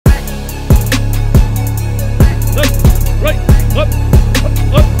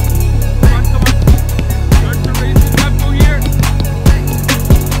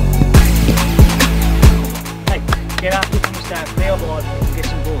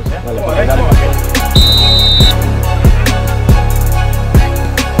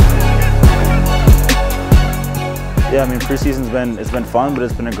Yeah, I mean, preseason's been fun, but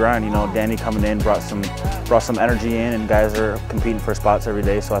it's been a grind. You know, Danny coming in brought some energy in, and guys are competing for spots every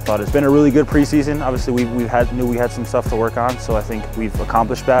day. So I thought it's been a really good preseason. Obviously, knew we had some stuff to work on. So I think we've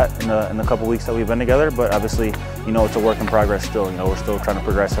accomplished that in the couple weeks that we've been together. But obviously, you know, it's a work in progress still. You know, we're still trying to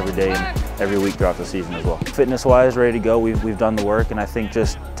progress every day and every week throughout the season as well. Fitness-wise, ready to go. We've done the work, and I think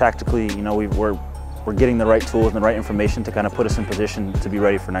just tactically, you know, we're getting the right tools and the right information to kind of put us in position to be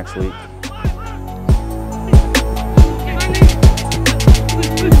ready for next week.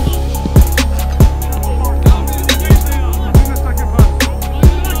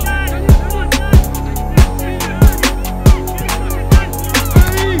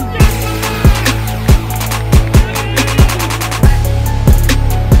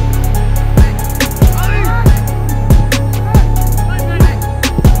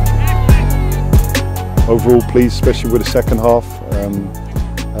 Overall pleased, especially with the second half.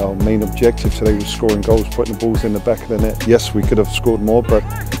 Our main objective today was scoring goals, putting the balls in the back of the net. Yes, we could have scored more, but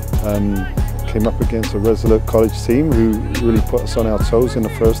came up against a resolute college team who really put us on our toes in the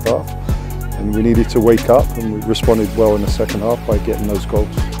first half. And we needed to wake up, and we responded well in the second half by getting those goals.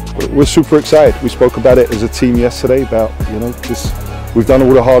 We're super excited. We spoke about it as a team yesterday, about, you know, we've done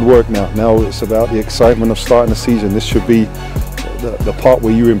all the hard work now. Now it's about the excitement of starting the season. This should be the part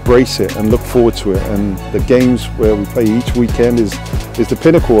where you embrace it and look forward to it, and the games where we play each weekend is the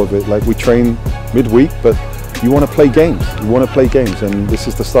pinnacle of it. Like, we train midweek, but you want to play games. You want to play games, and this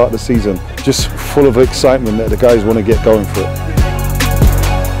is the start of the season. Just full of excitement that the guys want to get going for it.